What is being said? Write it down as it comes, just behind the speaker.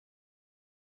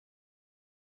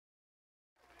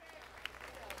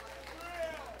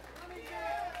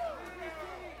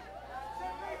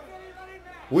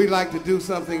We'd like to do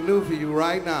something new for you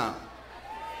right now.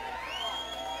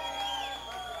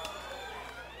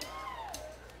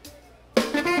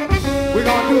 We're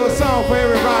gonna do a song for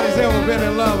everybody's ever been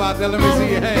in love out there. Let me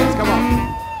see your hands, come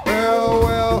on. Well,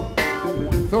 well,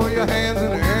 throw your hands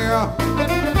in the air.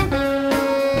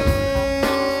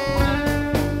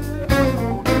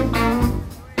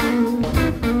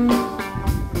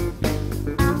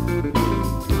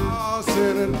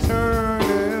 Tossing and turning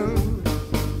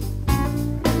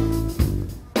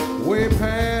way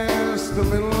past the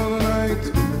middle of the night.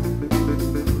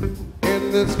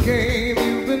 In this game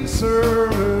you've been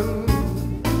serving,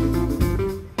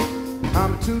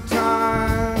 I'm too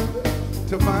tired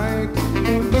to fight.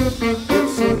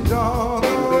 It's a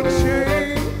doggone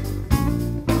shame.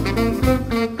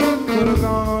 Could have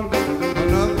gone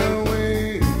another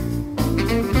way.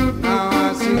 Now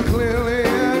I see clearly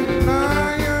at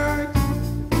night,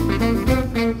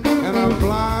 and I'm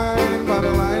blind by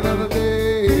the light of the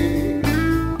day.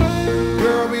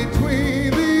 Girl,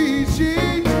 between these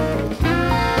sheets,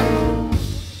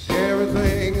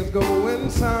 everything is going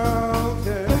south.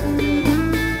 Yeah.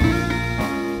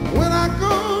 When I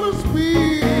go to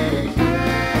speak,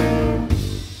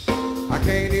 I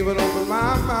can't even open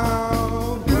my mouth.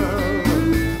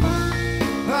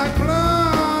 Like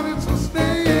blood, it's a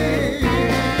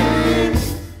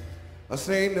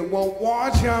stain that won't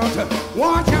watch out, girl.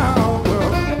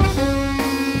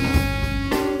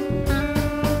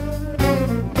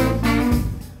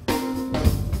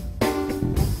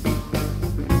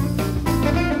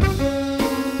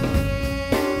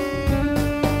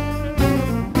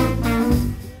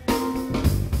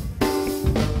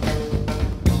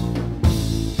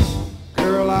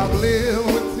 I've lived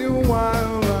with you a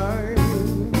while,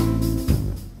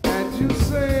 and you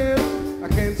said I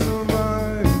can't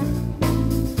survive.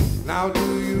 Now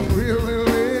do you really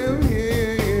live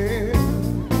here?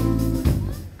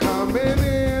 Coming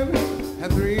in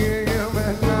at 3 a.m.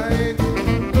 at night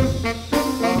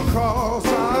across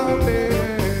our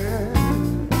bed.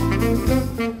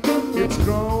 It's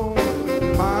grown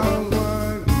miles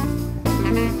wide,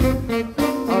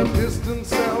 a distance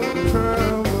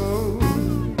self-travel.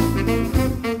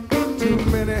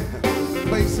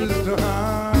 Places to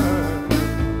hide.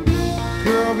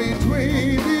 Girl,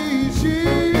 between these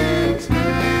sheets,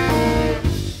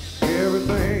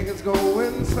 everything is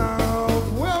going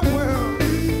south. Well, well,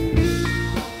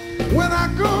 when I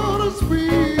go to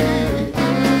speak,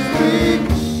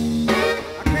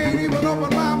 I can't even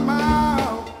open my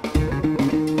mouth.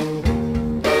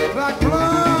 Like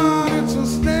blood, it's a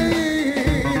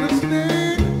stain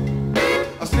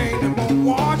that won't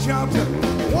wash out.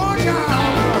 Watch out!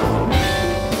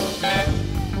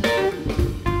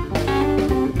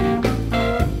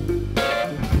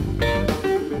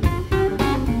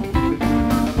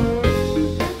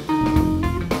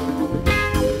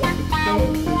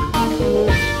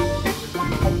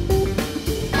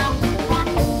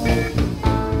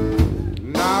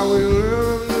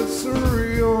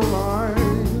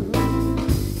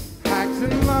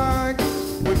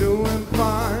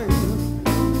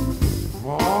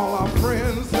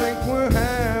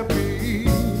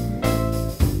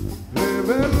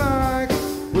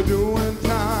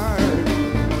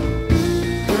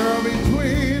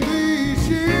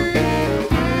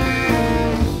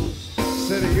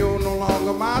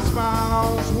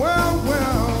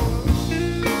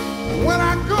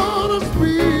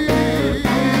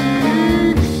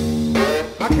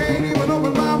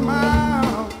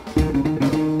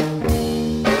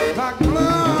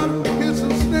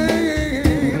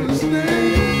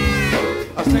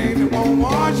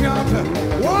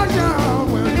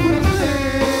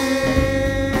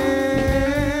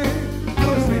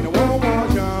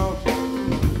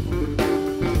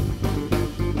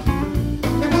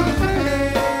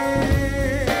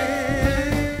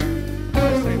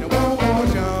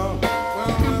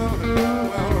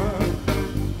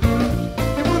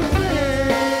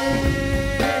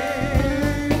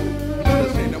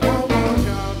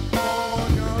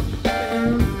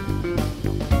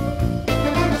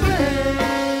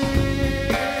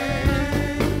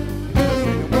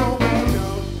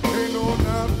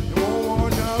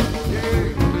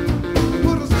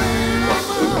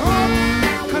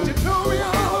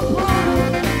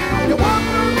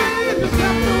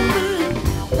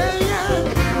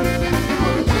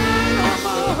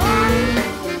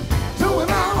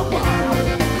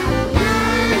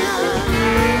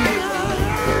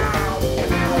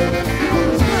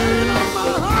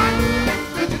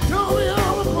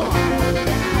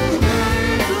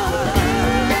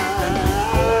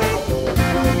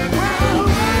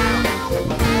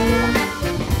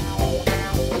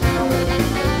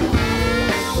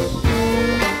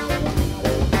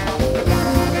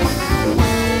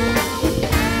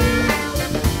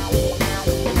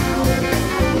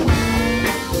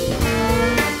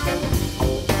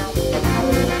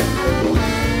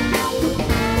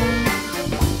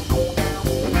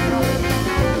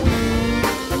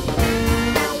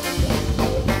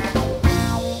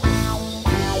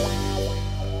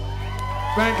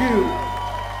 Thank you.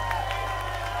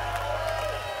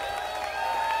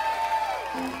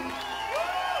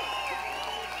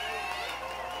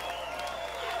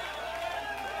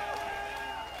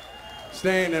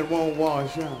 Stain that won't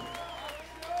wash out.